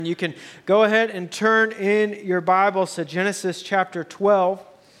You can go ahead and turn in your Bibles to Genesis chapter 12.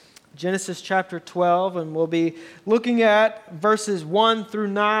 Genesis chapter 12, and we'll be looking at verses 1 through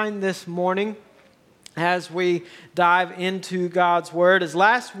 9 this morning as we dive into God's Word. As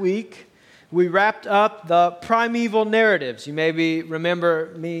last week, we wrapped up the primeval narratives. You maybe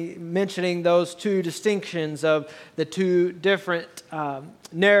remember me mentioning those two distinctions of the two different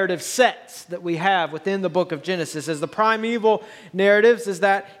narrative sets that we have within the book of Genesis. As the primeval narratives is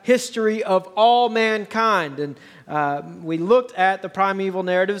that history of all mankind. And we looked at the primeval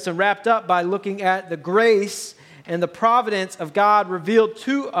narratives and wrapped up by looking at the grace and the providence of God revealed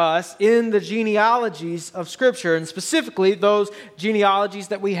to us in the genealogies of Scripture, and specifically those genealogies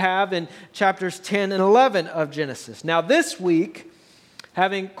that we have in chapters 10 and 11 of Genesis. Now this week,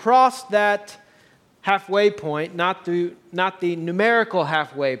 having crossed that halfway point, not the numerical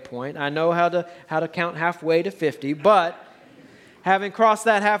halfway point, I know how to count halfway to 50, but having crossed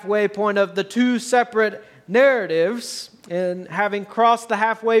that halfway point of the two separate narratives, and having crossed the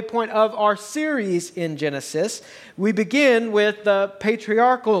halfway point of our series in Genesis, we begin with the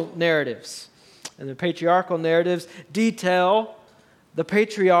patriarchal narratives. And the patriarchal narratives detail the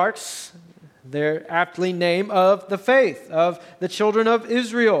patriarchs, they're aptly named, of the faith, of the children of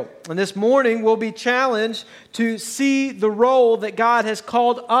Israel. And this morning we'll be challenged to see the role that God has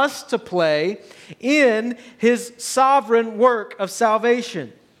called us to play in His sovereign work of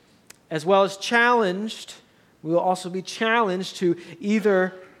salvation, as well as we will also be challenged to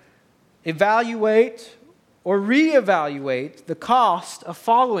either evaluate or reevaluate the cost of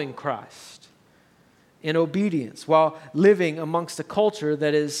following Christ in obedience while living amongst a culture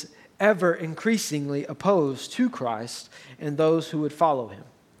that is ever increasingly opposed to Christ and those who would follow Him.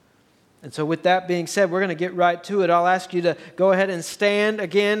 And so with that being said, we're going to get right to it. I'll ask you to go ahead and stand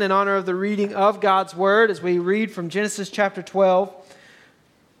again in honor of the reading of God's Word as we read from Genesis chapter 12,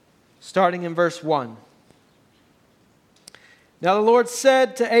 starting in verse 1. Now the Lord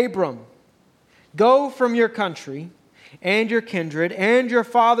said to Abram, "Go from your country and your kindred and your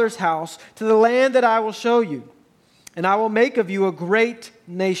father's house to the land that I will show you. And I will make of you a great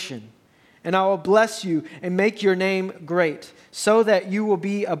nation. And I will bless you and make your name great, so that you will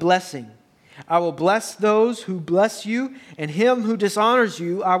be a blessing. I will bless those who bless you, and him who dishonors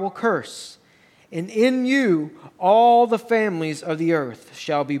you I will curse. And in you all the families of the earth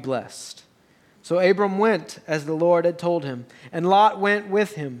shall be blessed." So Abram went as the Lord had told him, and Lot went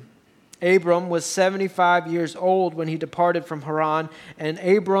with him. Abram was 75 years old when he departed from Haran, and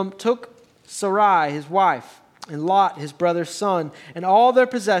Abram took Sarai his wife, and Lot his brother's son, and all their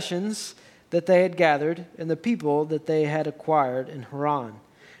possessions that they had gathered, and the people that they had acquired in Haran.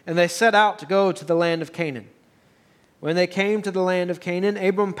 And they set out to go to the land of Canaan. When they came to the land of Canaan,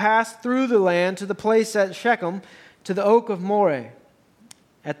 Abram passed through the land to the place at Shechem, to the oak of Moreh.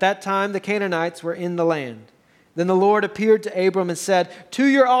 At that time the Canaanites were in the land. Then the Lord appeared to Abram and said, "To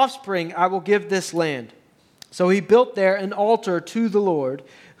your offspring I will give this land." So he built there an altar to the Lord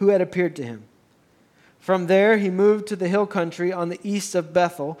who had appeared to him. From there he moved to the hill country on the east of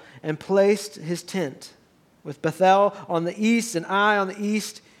Bethel and placed his tent, with Bethel on the east and Ai on the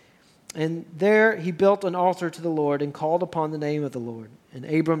east. And there he built an altar to the Lord and called upon the name of the Lord. And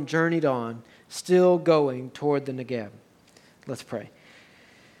Abram journeyed on, still going toward the Negeb. Let's pray.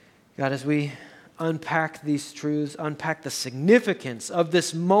 God, as we unpack these truths, unpack the significance of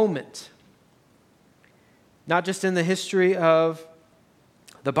this moment, not just in the history of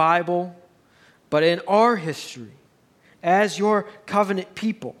the Bible, but in our history as your covenant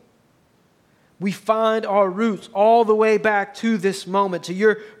people, we find our roots all the way back to this moment, to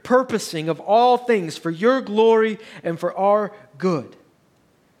your purposing of all things for your glory and for our good.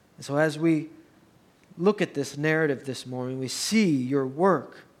 And so as we look at this narrative this morning, we see your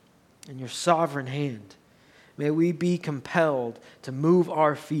work and your sovereign hand. May we be compelled to move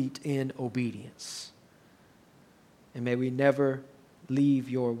our feet in obedience. And may we never leave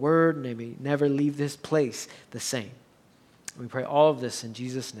your word, and may we never leave this place the same. We pray all of this in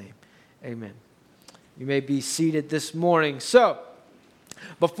Jesus' name. Amen. You may be seated this morning. So,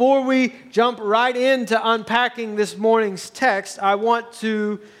 before we jump right into unpacking this morning's text, I want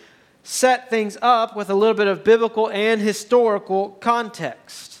to set things up with a little bit of biblical and historical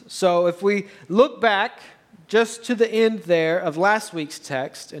context. So if we look back just to the end there of last week's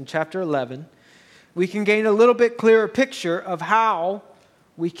text in chapter 11, we can gain a little bit clearer picture of how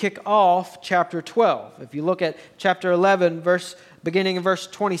we kick off chapter 12. If you look at chapter 11, beginning in verse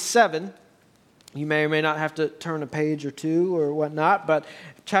 27, you may or may not have to turn a page or two or whatnot, but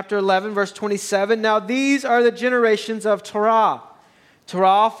chapter 11, verse 27, "Now these are the generations of Terah.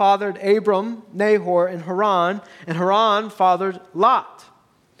 Terah fathered Abram, Nahor, and Haran fathered Lot.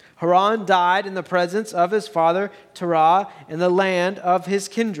 Haran died in the presence of his father Terah in the land of his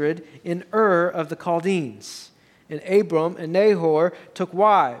kindred in Ur of the Chaldeans. And Abram and Nahor took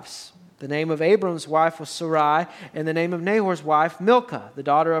wives. The name of Abram's wife was Sarai, and the name of Nahor's wife Milcah, the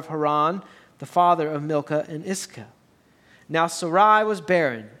daughter of Haran, the father of Milcah and Iscah. Now Sarai was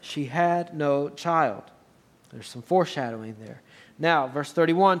barren. She had no child. There's some foreshadowing there. Now, verse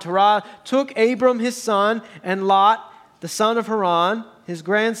 31, Terah took Abram his son and Lot, the son of Haran, his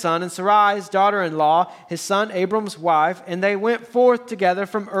grandson, and Sarai, his daughter-in-law, his son Abram's wife, and they went forth together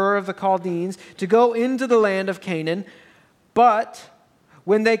from Ur of the Chaldeans to go into the land of Canaan. But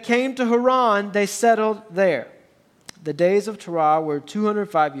when they came to Haran, they settled there. The days of Terah were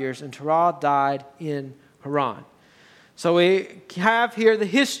 205 years, and Terah died in Haran. So we have here the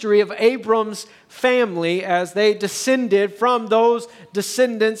history of Abram's family as they descended from those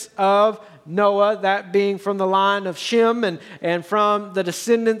descendants of Noah, that being from the line of Shem and from the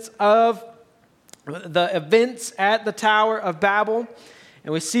descendants of the events at the Tower of Babel.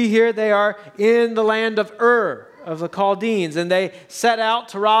 And we see here they are in the land of Ur of the Chaldeans, and they set out.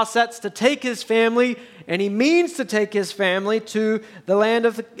 Terah sets to take his family, and he means to take his family to the land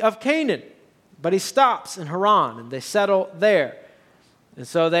of Canaan. But he stops in Haran, and they settle there. And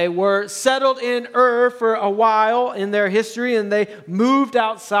so they were settled in Ur for a while in their history, and they moved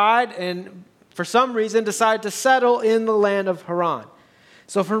outside and for some reason decided to settle in the land of Haran.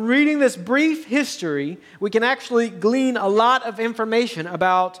 So from reading this brief history, we can actually glean a lot of information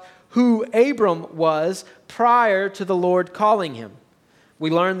about who Abram was prior to the Lord calling him. We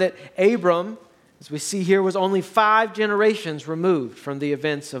learn that Abram, as we see here, was only 5 generations removed from the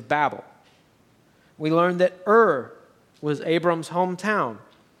events of Babel. We learn that Ur was Abram's hometown.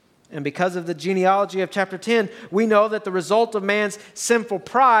 And because of the genealogy of chapter 10, we know that the result of man's sinful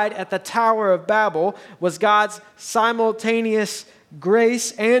pride at the Tower of Babel was God's simultaneous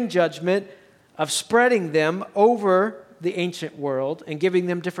grace and judgment of spreading them over the ancient world and giving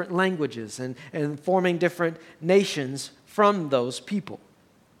them different languages and forming different nations from those people.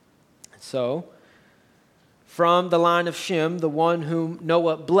 So, from the line of Shem, the one whom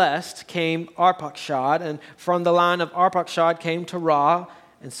Noah blessed, came Arpachshad, and from the line of Arpachshad came Terah.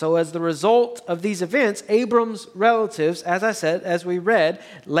 And so as the result of these events, Abram's relatives, as I said, as we read,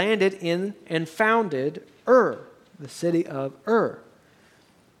 landed in and founded Ur, the city of Ur.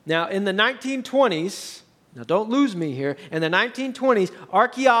 Now, in the 1920s, now don't lose me here, in the 1920s,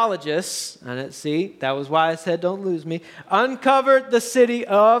 archaeologists, and see, that was why I said don't lose me, uncovered the city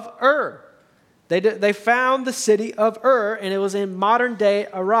of Ur. They found the city of Ur, and it was in modern-day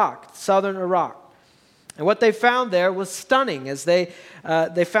Iraq, southern Iraq. And what they found there was stunning, as they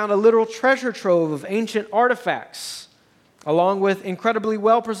found a literal treasure trove of ancient artifacts, along with incredibly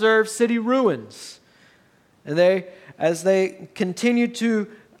well-preserved city ruins. And as they continued to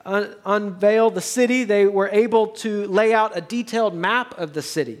unveil the city, they were able to lay out a detailed map of the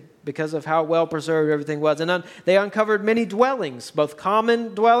city, because of how well preserved everything was. And they uncovered many dwellings, both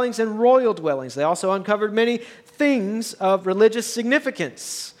common dwellings and royal dwellings. They also uncovered many things of religious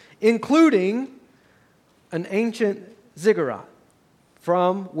significance, including an ancient ziggurat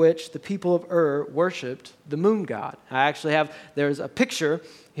from which the people of Ur worshipped the moon god. There's a picture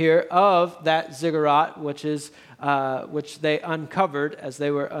here of that ziggurat, which they uncovered as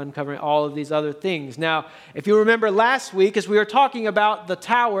they were uncovering all of these other things. Now, if you remember last week, as we were talking about the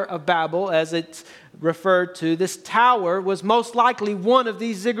Tower of Babel, as it's referred to, this tower was most likely one of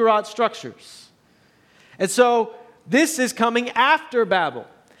these ziggurat structures. And so this is coming after Babel,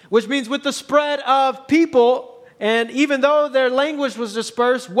 which means with the spread of people, and even though their language was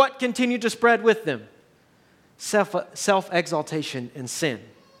dispersed, what continued to spread with them? Self-exaltation and sin.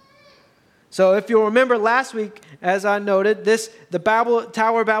 So if you'll remember last week, as I noted, the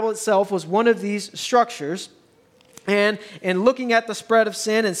Tower of Babel itself was one of these structures. And in looking at the spread of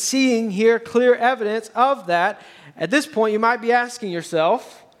sin and seeing here clear evidence of that, at this point you might be asking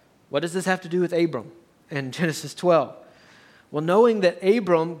yourself, what does this have to do with Abram in Genesis 12? Well, knowing that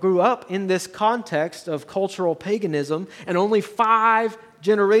Abram grew up in this context of cultural paganism and only 5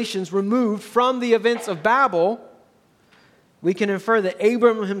 generations removed from the events of Babel, we can infer that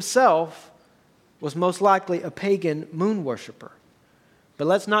Abram himself was most likely a pagan moon worshiper. But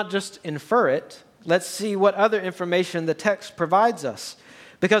let's not just infer it. Let's see what other information the text provides us.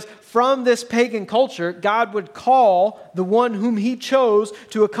 Because from this pagan culture, God would call the one whom he chose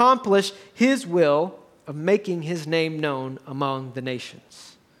to accomplish his will of making his name known among the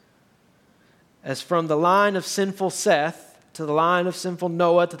nations. As from the line of sinful Seth to the line of sinful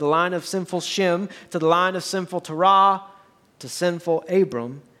Noah to the line of sinful Shem to the line of sinful Terah to sinful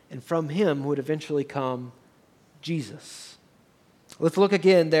Abram, and from him would eventually come Jesus. Let's look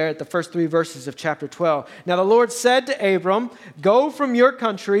again there at the first 3 verses of chapter 12. Now the Lord said to Abram, "Go from your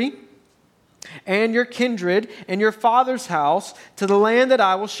country and your kindred and your father's house to the land that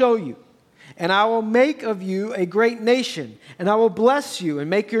I will show you. And I will make of you a great nation, and I will bless you and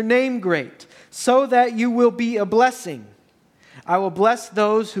make your name great, so that you will be a blessing. I will bless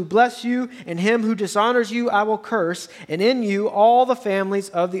those who bless you, and him who dishonors you I will curse, and in you all the families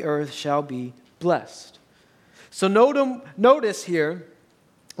of the earth shall be blessed." So notice here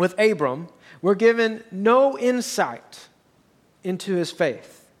with Abram, we're given no insight into his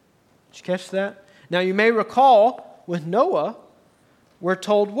faith. Did you catch that? Now you may recall with Noah, we're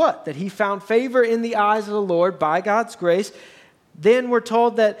told what? That he found favor in the eyes of the Lord by God's grace. Then we're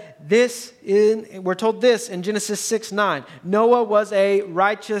told this in Genesis 6:9. Noah was a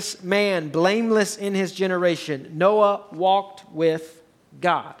righteous man, blameless in his generation. Noah walked with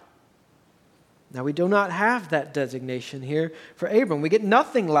God. Now we do not have that designation here for Abram. We get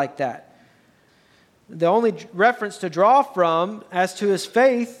nothing like that. The only reference to draw from as to his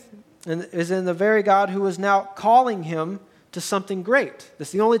faith is in the very God who is now calling him to something great.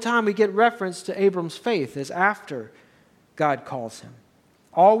 That's the only time we get reference to Abram's faith is after God calls him.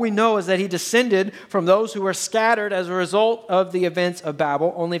 All we know is that he descended from those who were scattered as a result of the events of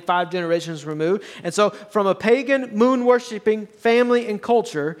Babel, only 5 generations removed. And so from a pagan, moon-worshiping family and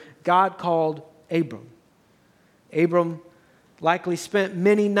culture, God called Abram. Abram likely spent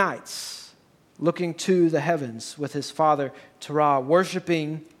many nights looking to the heavens with his father Terah,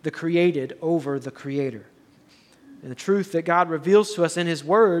 worshiping the created over the Creator. And the truth that God reveals to us in His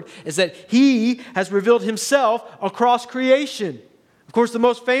Word is that He has revealed Himself across creation. Of course, the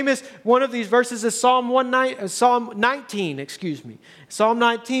most famous one of these verses is Psalm 19. Psalm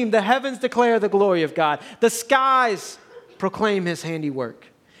 19, the heavens declare the glory of God. The skies proclaim His handiwork.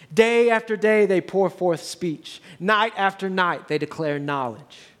 Day after day they pour forth speech. Night after night they declare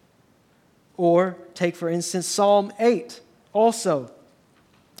knowledge. Or take, for instance, Psalm 8 also.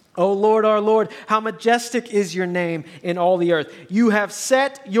 O Lord, our Lord, how majestic is your name in all the earth. You have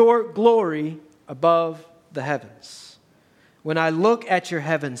set your glory above the heavens. When I look at your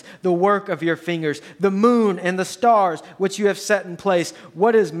heavens, the work of your fingers, the moon and the stars which you have set in place,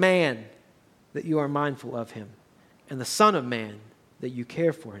 what is man that you are mindful of him, and the Son of Man that you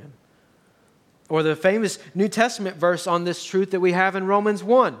care for him? Or the famous New Testament verse on this truth that we have in Romans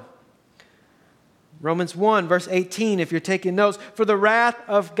 1. Romans 1, verse 18, if you're taking notes. For the wrath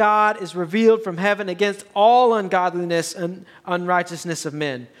of God is revealed from heaven against all ungodliness and unrighteousness of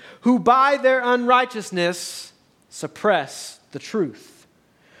men, who by their unrighteousness suppress the truth.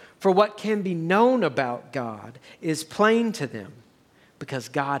 For what can be known about God is plain to them, because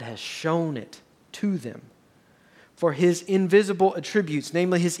God has shown it to them. For His invisible attributes,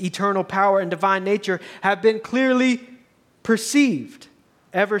 namely His eternal power and divine nature, have been clearly perceived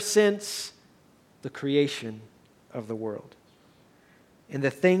ever since the creation of the world, and the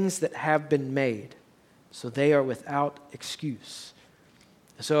things that have been made, so they are without excuse.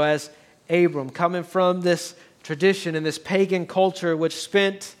 So as Abram, coming from this tradition and this pagan culture which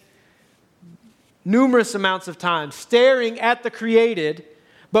spent numerous amounts of time staring at the created,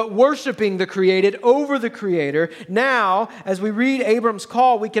 but worshiping the created over the Creator, now, as we read Abram's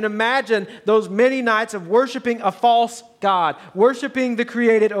call, we can imagine those many nights of worshiping a false God, worshiping the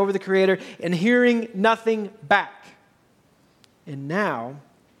created over the Creator, and hearing nothing back. And now,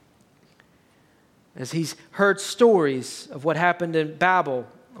 as he's heard stories of what happened in Babel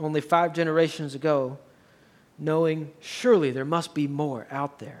only 5 generations ago, knowing surely there must be more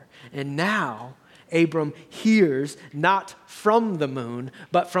out there. And now, Abram hears not from the moon,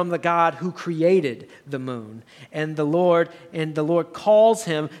 but from the God who created the moon. And the Lord calls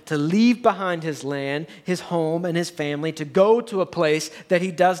him to leave behind his land, his home, and his family, to go to a place that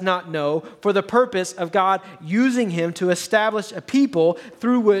he does not know, for the purpose of God using him to establish a people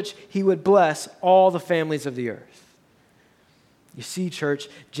through which he would bless all the families of the earth. You see, church,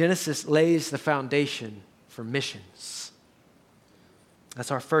 Genesis lays the foundation for missions. That's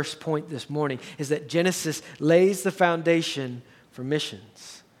our first point this morning, is that Genesis lays the foundation for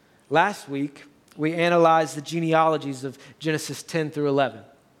missions. Last week, we analyzed the genealogies of Genesis 10 through 11,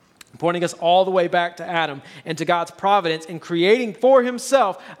 pointing us all the way back to Adam and to God's providence in creating for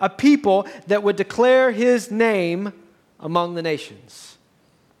Himself a people that would declare His name among the nations.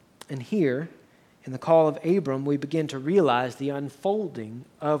 And here, in the call of Abram, we begin to realize the unfolding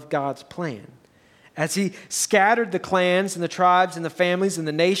of God's plan. As He scattered the clans and the tribes and the families and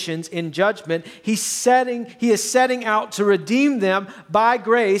the nations in judgment, He is setting out to redeem them by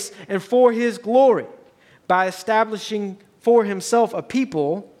grace and for His glory, by establishing for Himself a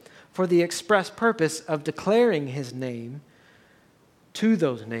people for the express purpose of declaring His name to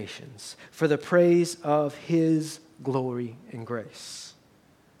those nations for the praise of his glory and grace.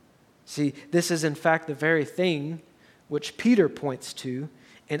 See, this is in fact the very thing which Peter points to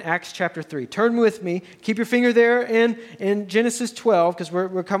in Acts chapter 3. Turn with me. Keep your finger there in Genesis 12 because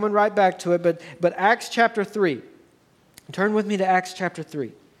we're coming right back to it. But Acts chapter 3. Turn with me to Acts chapter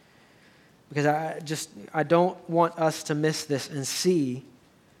 3. Because I don't want us to miss this and see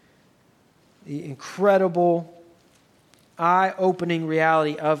the incredible, eye-opening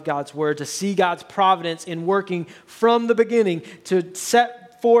reality of God's Word, to see God's providence in working from the beginning to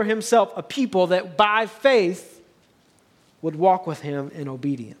set for himself a people that by faith would walk with him in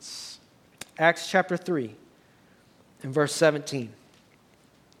obedience. Acts chapter 3 and verse 17.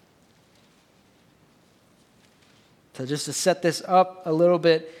 So just to set this up a little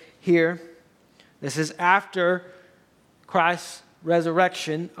bit here, this is after Christ's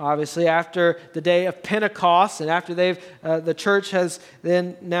resurrection, obviously, after the day of Pentecost, and after the early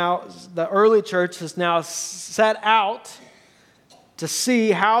church has now set out to see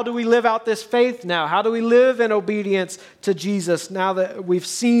how do we live out this faith now? How do we live in obedience to Jesus now that we've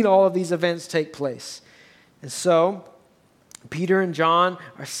seen all of these events take place? And so, Peter and John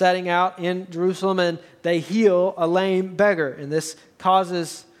are setting out in Jerusalem and they heal a lame beggar. And this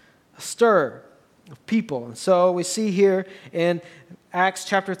causes a stir of people. And so we see here in Acts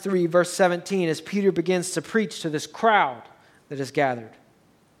chapter 3, verse 17, as Peter begins to preach to this crowd that is gathered.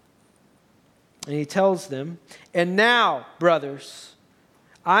 And he tells them, "And now, brothers,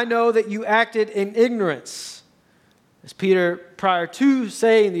 I know that you acted in ignorance." As Peter, prior to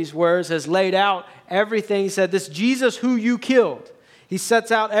saying these words, has laid out everything. He said, this Jesus who you killed. He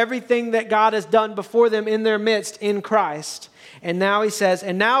sets out everything that God has done before them in their midst in Christ. And now he says,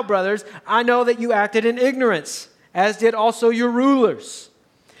 "And now, brothers, I know that you acted in ignorance, as did also your rulers.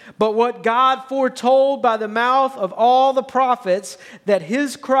 But what God foretold by the mouth of all the prophets that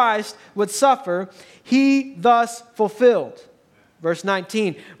his Christ would suffer, he thus fulfilled." Verse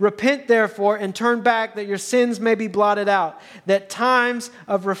 19, "Repent therefore and turn back that your sins may be blotted out, that times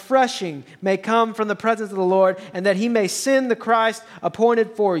of refreshing may come from the presence of the Lord, and that he may send the Christ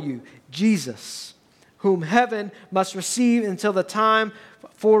appointed for you, Jesus, whom heaven must receive until the time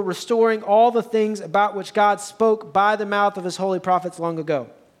for restoring all the things about which God spoke by the mouth of his holy prophets long ago."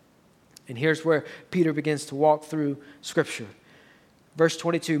 And here's where Peter begins to walk through Scripture. Verse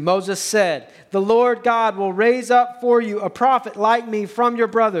 22, "Moses said, 'The Lord God will raise up for you a prophet like me from your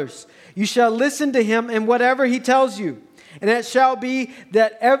brothers. You shall listen to him in whatever he tells you. And it shall be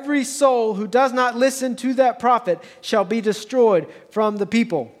that every soul who does not listen to that prophet shall be destroyed from the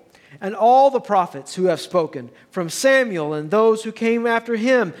people. And all the prophets who have spoken, from Samuel and those who came after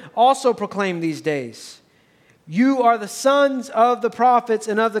him, also proclaim these days. You are the sons of the prophets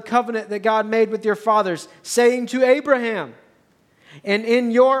and of the covenant that God made with your fathers, saying to Abraham, and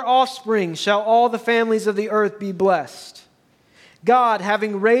in your offspring shall all the families of the earth be blessed. God,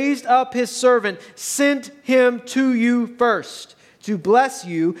 having raised up his servant, sent him to you first, to bless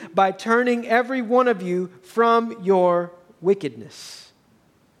you by turning every one of you from your wickedness."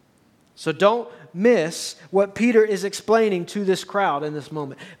 So don't miss what Peter is explaining to this crowd in this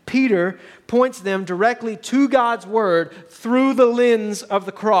moment. Peter points them directly to God's word through the lens of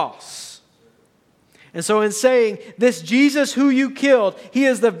the cross. And so in saying, this Jesus who you killed, he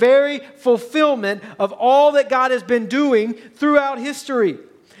is the very fulfillment of all that God has been doing throughout history.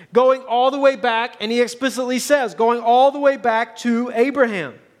 Going all the way back, and he explicitly says, going all the way back to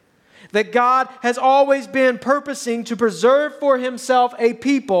Abraham. That God has always been purposing to preserve for himself a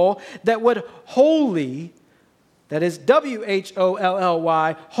people that would wholly, that is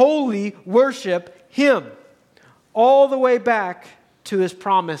W-H-O-L-L-Y, wholly worship him. All the way back to his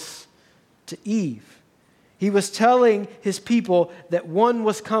promise to Eve. He was telling his people that one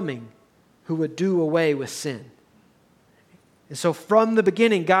was coming who would do away with sin. And so from the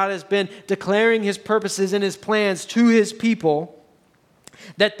beginning, God has been declaring his purposes and his plans to his people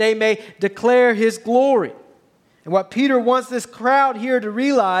that they may declare his glory. And what Peter wants this crowd here to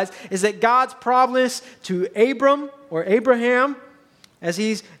realize is that God's promise to Abram, or Abraham, as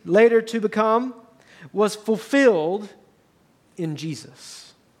he's later to become, was fulfilled in Jesus.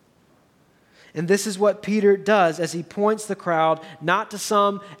 And this is what Peter does as he points the crowd not to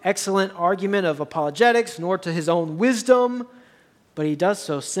some excellent argument of apologetics, nor to his own wisdom, but he does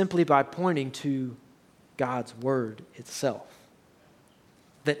so simply by pointing to God's word itself.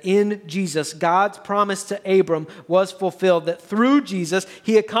 That in Jesus, God's promise to Abram was fulfilled, that through Jesus,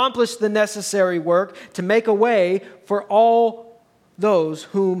 he accomplished the necessary work to make a way for all those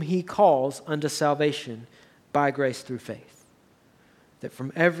whom he calls unto salvation by grace through faith. That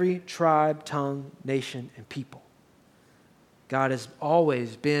from every tribe, tongue, nation, and people, God has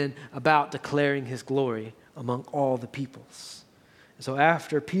always been about declaring his glory among all the peoples. And so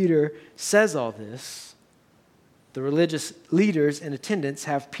after Peter says all this, the religious leaders in attendance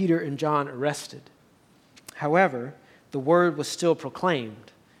have Peter and John arrested. However, the word was still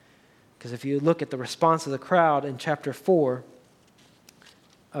proclaimed. Because if you look at the response of the crowd in chapter 4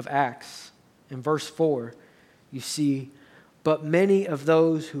 of Acts, in verse 4, you see, but many of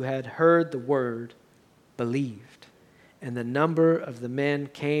those who had heard the word believed, and the number of the men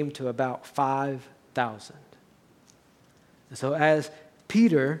came to about 5,000. And so as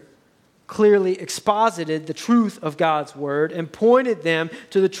Peter clearly exposited the truth of God's word and pointed them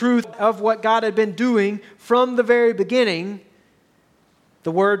to the truth of what God had been doing from the very beginning,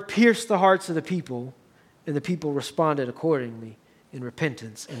 the word pierced the hearts of the people, and the people responded accordingly in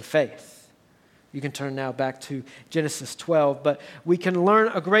repentance and faith. You can turn now back to Genesis 12, but we can learn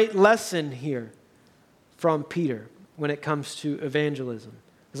a great lesson here from Peter when it comes to evangelism.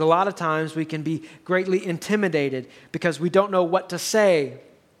 Because a lot of times we can be greatly intimidated because we don't know what to say.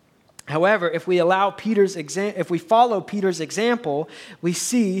 However, if we follow Peter's example, we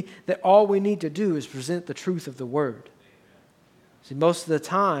see that all we need to do is present the truth of the word. See, most of the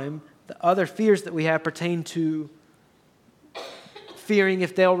time, the other fears that we have pertain to fearing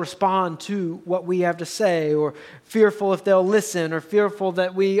if they'll respond to what we have to say, or fearful if they'll listen, or fearful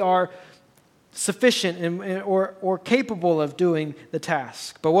that we are sufficient or capable of doing the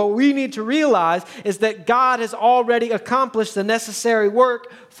task. But what we need to realize is that God has already accomplished the necessary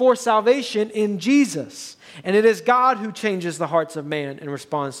work for salvation in Jesus. And it is God who changes the hearts of man and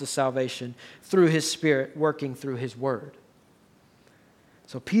responds to salvation through his Spirit working through his word.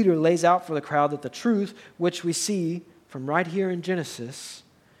 So Peter lays out for the crowd that the truth, which we see from right here in Genesis,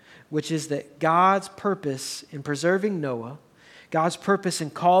 which is that God's purpose in preserving Noah, God's purpose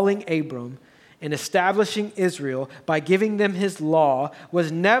in calling Abram, and establishing Israel by giving them his law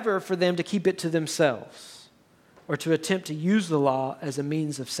was never for them to keep it to themselves or to attempt to use the law as a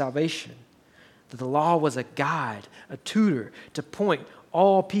means of salvation. That the law was a guide, a tutor to point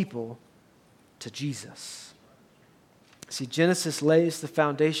all people to Jesus. See, Genesis lays the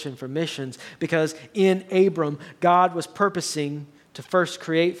foundation for missions because in Abram, God was purposing to first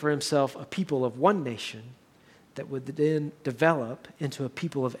create for himself a people of one nation that would then develop into a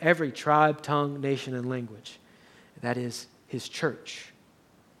people of every tribe, tongue, nation, and language. That is his church.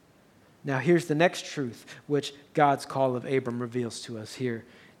 Now here's the next truth which God's call of Abram reveals to us here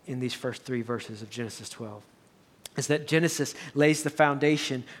in these first 3 verses of Genesis 12. Is that Genesis lays the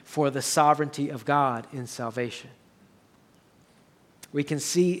foundation for the sovereignty of God in salvation. We can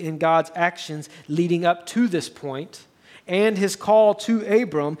see in God's actions leading up to this point and his call to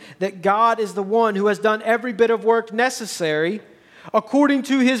Abram that God is the one who has done every bit of work necessary according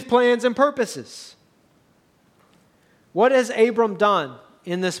to his plans and purposes. What has Abram done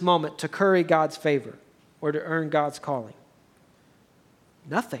in this moment to curry God's favor or to earn God's calling?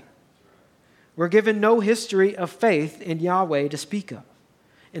 Nothing. We're given no history of faith in Yahweh to speak of.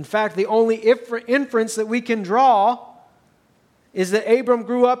 In fact, the only inference that we can draw is that Abram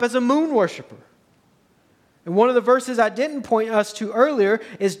grew up as a moon worshiper. And one of the verses I didn't point us to earlier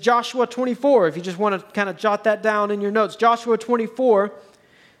is Joshua 24. If you just want to kind of jot that down in your notes. Joshua 24,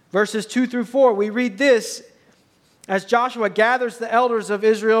 verses 2 through 4. We read this as Joshua gathers the elders of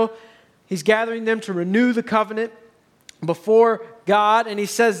Israel. He's gathering them to renew the covenant before God. And he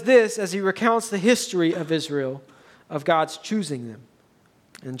says this as he recounts the history of Israel, of God's choosing them.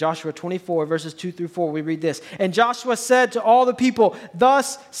 In Joshua 24, verses 2 through 4, we read this. And Joshua said to all the people,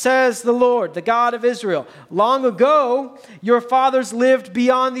 "Thus says the Lord, the God of Israel, long ago your fathers lived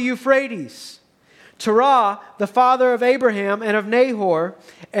beyond the Euphrates, Terah, the father of Abraham and of Nahor,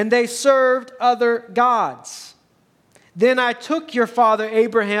 and they served other gods. Then I took your father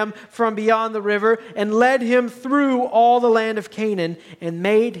Abraham from beyond the river and led him through all the land of Canaan and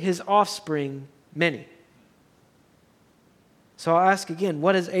made his offspring many." So I'll ask again,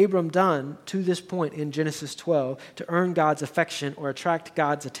 what has Abram done to this point in Genesis 12 to earn God's affection or attract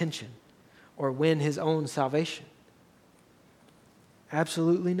God's attention or win his own salvation?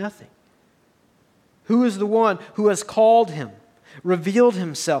 Absolutely nothing. Who is the one who has called him, revealed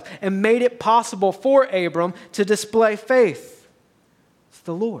himself, and made it possible for Abram to display faith? It's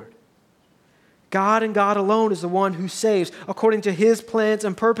the Lord. God and God alone is the one who saves according to his plans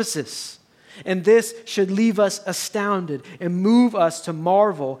and purposes. And this should leave us astounded and move us to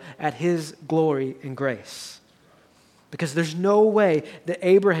marvel at his glory and grace. Because there's no way that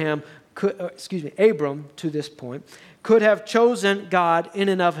Abram to this point could have chosen God in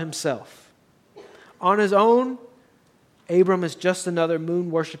and of himself. On his own, Abram is just another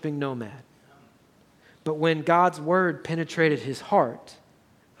moon-worshiping nomad. But when God's word penetrated his heart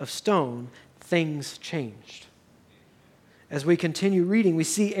of stone, things changed. As we continue reading, we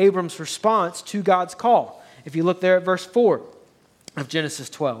see Abram's response to God's call. If you look there at verse 4 of Genesis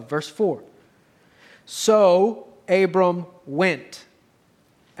 12, verse 4. So Abram went,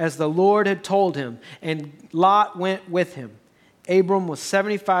 as the Lord had told him, and Lot went with him. Abram was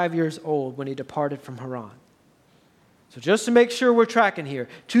 75 years old when he departed from Haran. So just to make sure we're tracking here,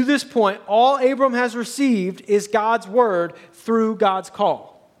 to this point, all Abram has received is God's word through God's call.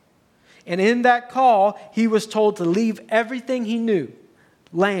 And in that call, he was told to leave everything he knew,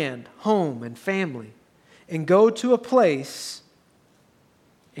 land, home, and family, and go to a place,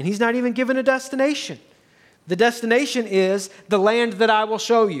 and he's not even given a destination. The destination is the land that I will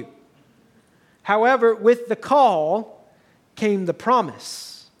show you. However, with the call came the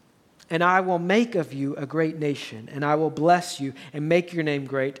promise, and I will make of you a great nation, and I will bless you and make your name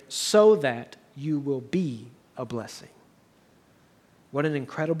great so that you will be a blessing. What an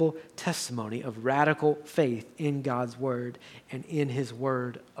incredible testimony of radical faith in God's word and in his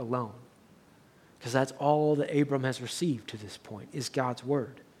word alone. Because that's all that Abram has received to this point is God's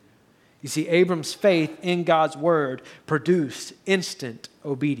word. You see, Abram's faith in God's word produced instant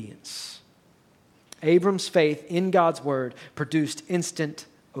obedience. Abram's faith in God's word produced instant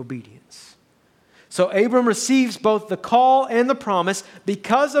obedience. So Abram receives both the call and the promise.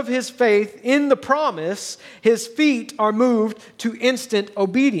 Because of his faith in the promise, his feet are moved to instant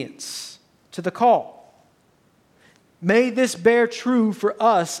obedience to the call. May this bear true for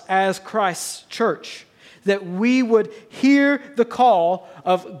us as Christ's church, that we would hear the call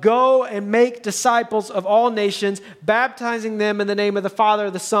of go and make disciples of all nations, baptizing them in the name of the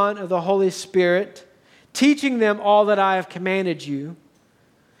Father, the Son, and the Holy Spirit, teaching them all that I have commanded you,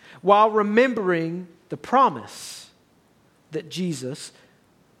 while remembering the promise that Jesus,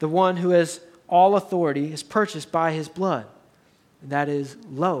 the one who has all authority, is purchased by his blood. And that is,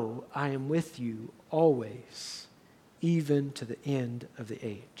 lo, I am with you always, even to the end of the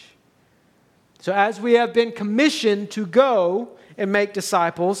age. So as we have been commissioned to go and make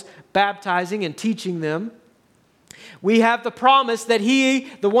disciples, baptizing and teaching them, we have the promise that he,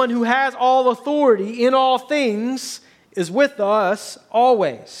 the one who has all authority in all things, is with us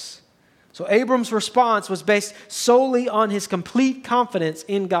always. So Abram's response was based solely on his complete confidence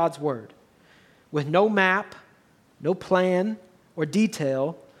in God's word. With no map, no plan, or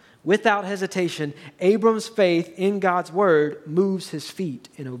detail, without hesitation, Abram's faith in God's word moves his feet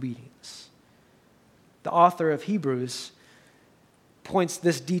in obedience. The author of Hebrews points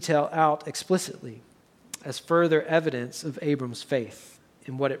this detail out explicitly as further evidence of Abram's faith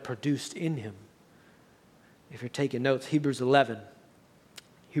and what it produced in him. If you're taking notes, Hebrews 11,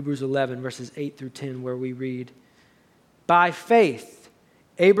 verses 8 through 10, where we read, by faith,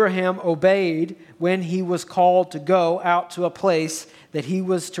 Abraham obeyed when he was called to go out to a place that he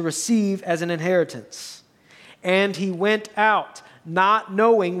was to receive as an inheritance. And he went out, not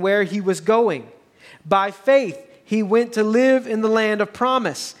knowing where he was going. By faith, he went to live in the land of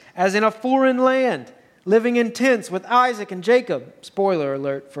promise, as in a foreign land, living in tents with Isaac and Jacob. Spoiler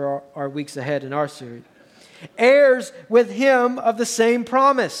alert for our weeks ahead in our series. Heirs with him of the same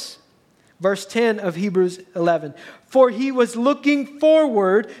promise. Verse 10 of Hebrews 11. For he was looking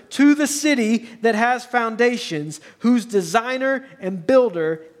forward to the city that has foundations, whose designer and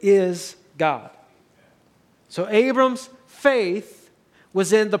builder is God. So Abram's faith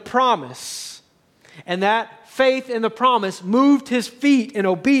was in the promise, and that faith in the promise moved his feet in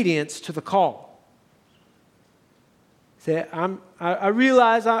obedience to the call. See, I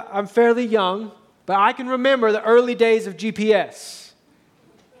realize I'm fairly young, but I can remember the early days of GPS.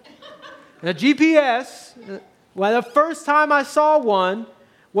 Now, GPS, well, the first time I saw one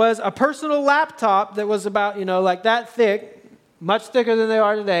was a personal laptop that was about, like that thick, much thicker than they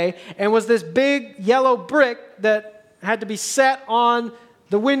are today, and was this big yellow brick that had to be set on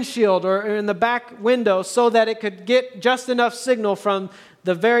the windshield or in the back window so that it could get just enough signal from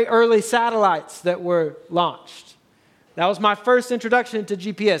the very early satellites that were launched. That was my first introduction to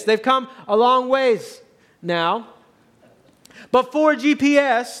GPS. They've come a long ways now. But for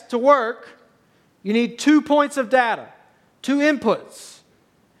GPS to work, you need 2 points of data, 2 inputs.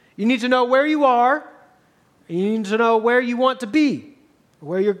 You need to know where you are, and you need to know where you want to be,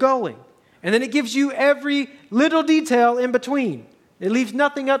 where you're going. And then it gives you every little detail in between. It leaves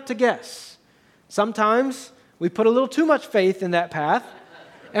nothing up to guess. Sometimes we put a little too much faith in that path,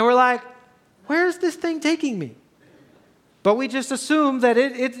 and we're like, where's this thing taking me? But we just assume that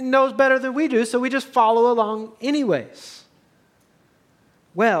it knows better than we do, so we just follow along anyways.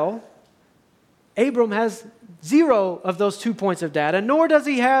 Well, Abram has zero of those 2 points of data, nor does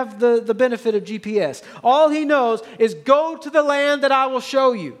he have the benefit of GPS. All he knows is go to the land that I will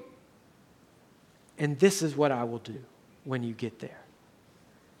show you. And this is what I will do when you get there.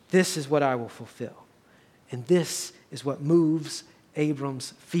 This is what I will fulfill. And this is what moves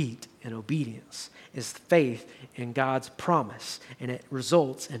Abram's feet in obedience, is faith in God's promise. And it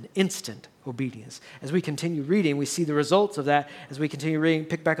results in instant obedience. As we continue reading, we see the results of that as we continue reading.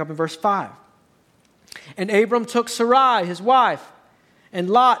 Pick back up in verse 5. And Abram took Sarai, his wife, and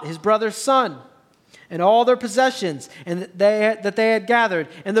Lot, his brother's son, and all their possessions that they had gathered,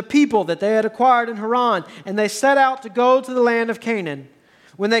 and the people that they had acquired in Haran, and they set out to go to the land of Canaan.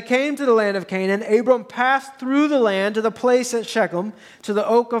 When they came to the land of Canaan, Abram passed through the land to the place at Shechem, to the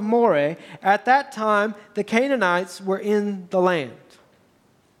oak of Moreh. At that time, the Canaanites were in the land.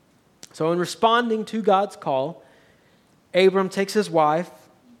 So in responding to God's call, Abram takes his wife,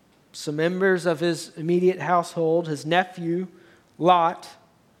 some members of his immediate household, his nephew, Lot,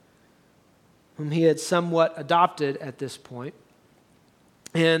 whom he had somewhat adopted at this point.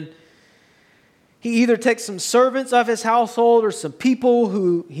 And he either takes some servants of his household or some people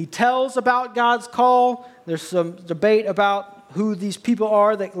who he tells about God's call. There's some debate about who these people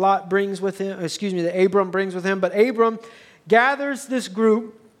are that Lot brings with him, that Abram brings with him. But Abram gathers this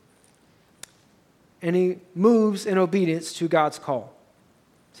group and he moves in obedience to God's call.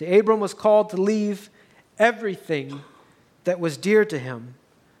 See, Abram was called to leave everything that was dear to him,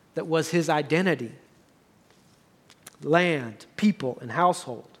 that was his identity: land, people, and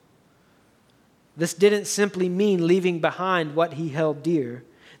household. This didn't simply mean leaving behind what he held dear.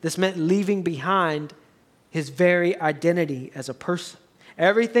 This meant leaving behind his very identity as a person.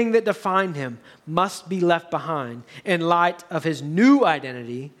 Everything that defined him must be left behind in light of his new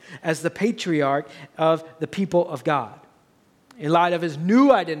identity as the patriarch of the people of God, in light of his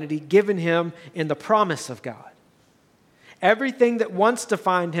new identity given him in the promise of God. Everything that once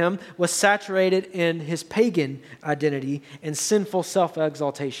defined him was saturated in his pagan identity and sinful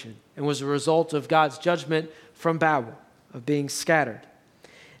self-exaltation, and was a result of God's judgment from Babel, of being scattered.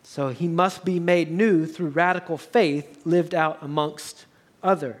 So he must be made new through radical faith lived out amongst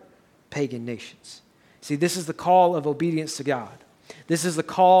other pagan nations. See, this is the call of obedience to God. This is the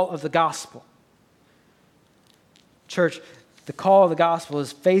call of the gospel. Church, the call of the gospel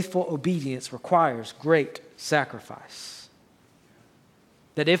is faithful obedience requires great sacrifice.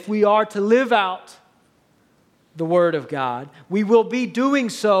 That if we are to live out the Word of God, we will be doing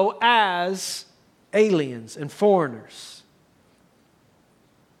so as aliens and foreigners.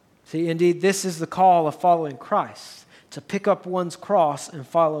 See, indeed, this is the call of following Christ, to pick up one's cross and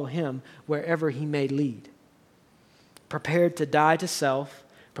follow Him wherever He may lead. Prepared to die to self,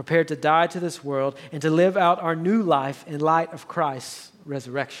 prepared to die to this world, and to live out our new life in light of Christ's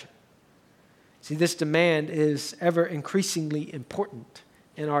resurrection. See, this demand is ever increasingly important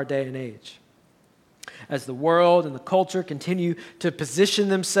in our day and age. As the world and the culture continue to position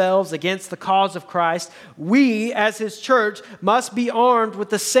themselves against the cause of Christ, we as His church must be armed with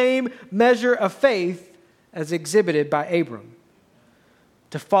the same measure of faith as exhibited by Abram,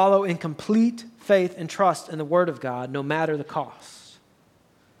 to follow in complete faith and trust in the Word of God no matter the cost.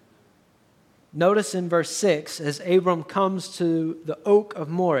 Notice in verse 6, as Abram comes to the oak of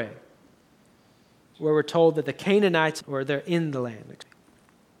Moreh, where we're told that the Canaanites, or they're in the land,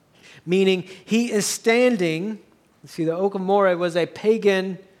 meaning he is standing. See, the oak of Moreh was a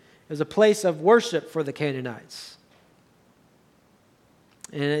pagan, it was a place of worship for the Canaanites.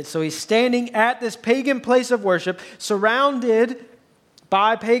 And so he's standing at this pagan place of worship, surrounded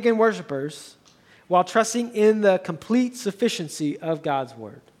by pagan worshipers, while trusting in the complete sufficiency of God's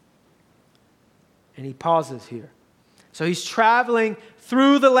word. And he pauses here. So he's traveling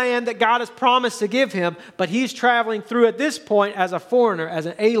through the land that God has promised to give him, but he's traveling through at this point as a foreigner, as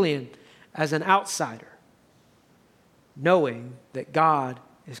an alien, as an outsider, knowing that God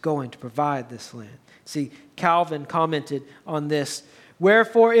is going to provide this land. See, Calvin commented on this: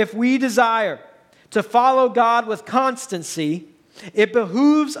 "Wherefore, if we desire to follow God with constancy, it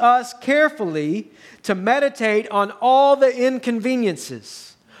behooves us carefully to meditate on all the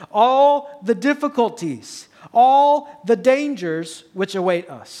inconveniences, all the difficulties, all the dangers which await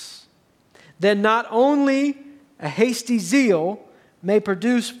us. Then not only a hasty zeal may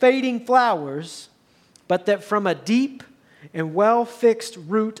produce fading flowers, but that from a deep and well-fixed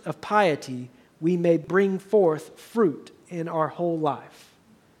root of piety we may bring forth fruit in our whole life."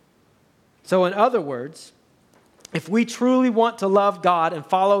 So in other words, if we truly want to love God and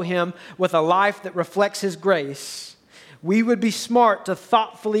follow Him with a life that reflects His grace, we would be smart to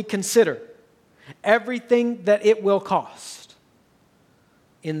thoughtfully consider everything that it will cost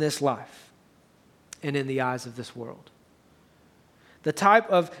in this life. and in the eyes of this world. The type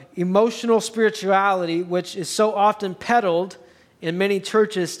of emotional spirituality which is so often peddled in many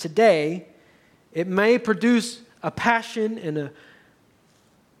churches today, it may produce a passion and a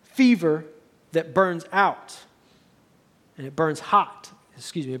fever that burns out. And it burns hot.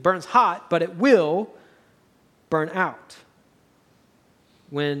 It burns hot, but it will burn out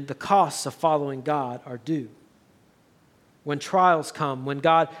when the costs of following God are due. When trials come, when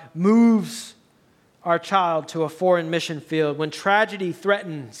God moves our child to a foreign mission field, when tragedy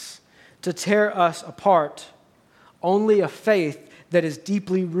threatens to tear us apart, only a faith that is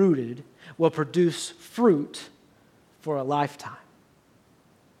deeply rooted will produce fruit for a lifetime.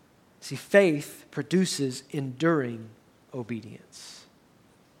 See, faith produces enduring obedience.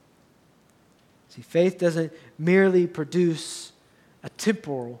 See, faith doesn't merely produce a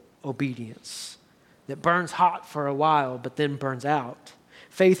temporal obedience that burns hot for a while but then burns out.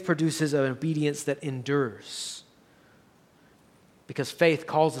 Faith produces an obedience that endures. Because faith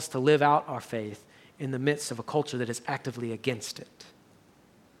calls us to live out our faith in the midst of a culture that is actively against it.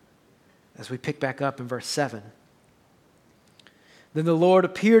 As we pick back up in verse 7. Then the Lord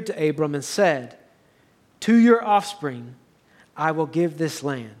appeared to Abram and said, "To your offspring I will give this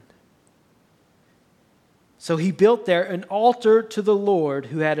land." So he built there an altar to the Lord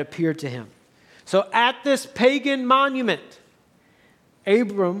who had appeared to him. So at this pagan monument,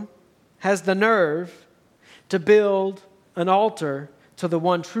 Abram has the nerve to build an altar to the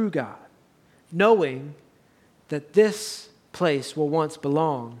one true God, knowing that this place will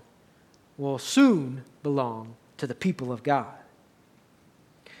soon belong to the people of God.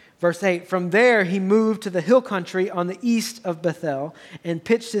 Verse 8, from there he moved to the hill country on the east of Bethel and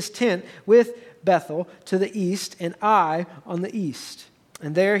pitched his tent with Bethel to the east and Ai on the east.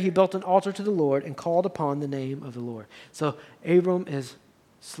 And there he built an altar to the Lord and called upon the name of the Lord. So Abram is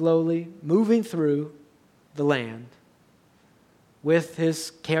slowly moving through the land with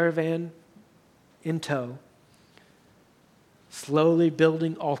his caravan in tow, slowly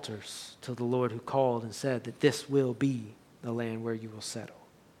building altars to the Lord who called and said that this will be the land where you will settle.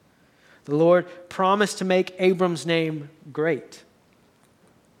 The Lord promised to make Abram's name great.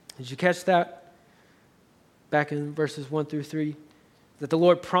 Did you catch that back in verses 1 through 3? That the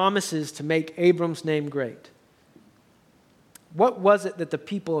Lord promises to make Abram's name great. What was it that the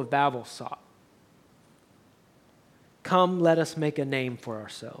people of Babel sought? Come, let us make a name for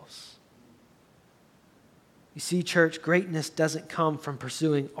ourselves. You see, church, greatness doesn't come from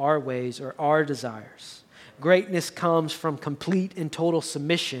pursuing our ways or our desires. Greatness comes from complete and total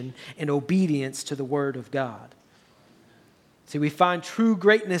submission and obedience to the Word of God. See, we find true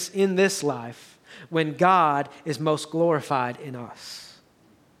greatness in this life when God is most glorified in us.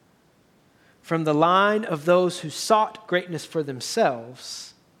 From the line of those who sought greatness for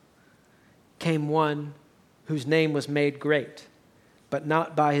themselves came one whose name was made great, but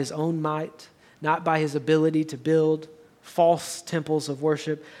not by his own might, not by his ability to build false temples of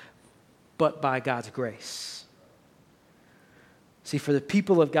worship, but by God's grace. See, for the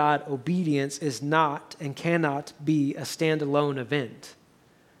people of God, obedience is not and cannot be a standalone event,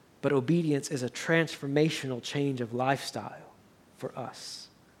 but obedience is a transformational change of lifestyle for us.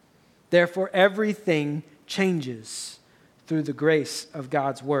 Therefore, everything changes through the grace of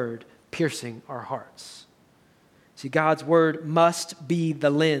God's word piercing our hearts. See, God's word must be the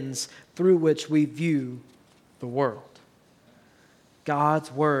lens through which we view the world.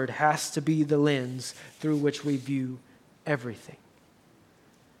 God's word has to be the lens through which we view everything.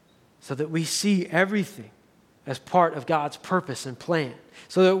 So that we see everything as part of God's purpose and plan.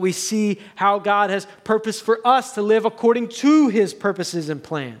 So that we see how God has purposed for us to live according to his purposes and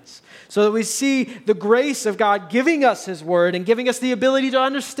plans. So that we see the grace of God giving us his word and giving us the ability to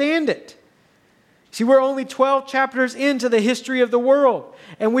understand it. See, we're only 12 chapters into the history of the world,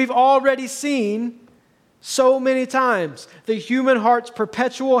 and we've already seen so many times the human heart's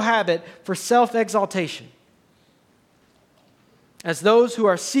perpetual habit for self-exaltation. As those who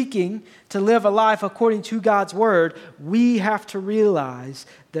are seeking to live a life according to God's word, we have to realize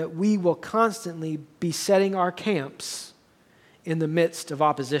that we will constantly be setting our camps in the midst of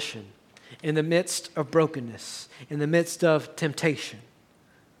opposition, in the midst of brokenness, in the midst of temptation.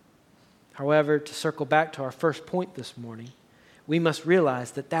 However, to circle back to our first point this morning, we must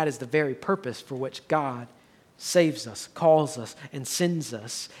realize that that is the very purpose for which God saves us, calls us, and sends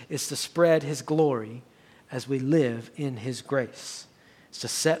us, is to spread his glory as we live in his grace. It's to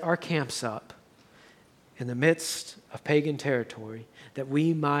set our camps up in the midst of pagan territory that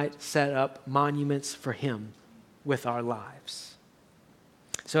we might set up monuments for him with our lives.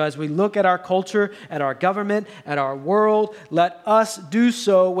 So as we look at our culture, at our government, at our world, let us do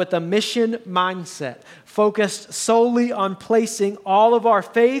so with a mission mindset, focused solely on placing all of our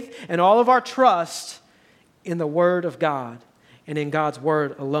faith and all of our trust in the Word of God and in God's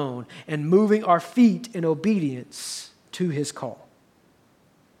Word alone, and moving our feet in obedience to His call.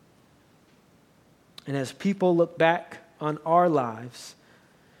 And as people look back on our lives,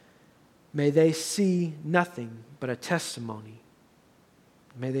 may they see nothing but a testimony.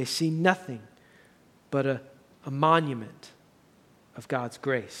 May they see nothing but a monument of God's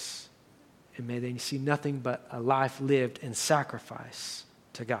grace. And may they see nothing but a life lived in sacrifice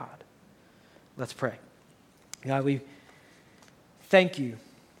to God. Let's pray. God, we thank you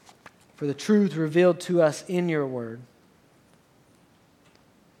for the truth revealed to us in your word.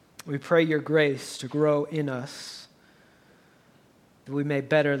 We pray your grace to grow in us, that we may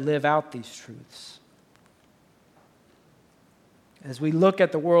better live out these truths. As we look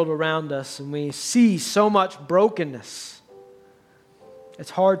at the world around us and we see so much brokenness, it's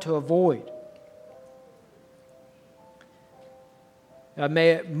hard to avoid. God,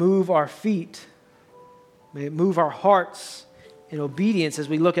 may it move our feet, may it move our hearts in obedience as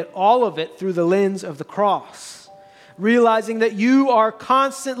we look at all of it through the lens of the cross, realizing that you are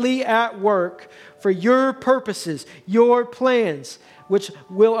constantly at work for your purposes, your plans, which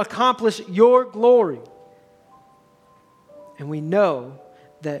will accomplish your glory. And we know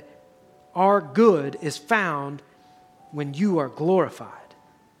that our good is found when you are glorified.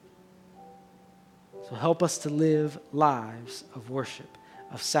 So help us to live lives of worship,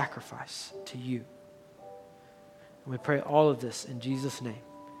 of sacrifice to you. And we pray all of this in Jesus' name.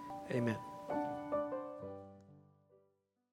 Amen.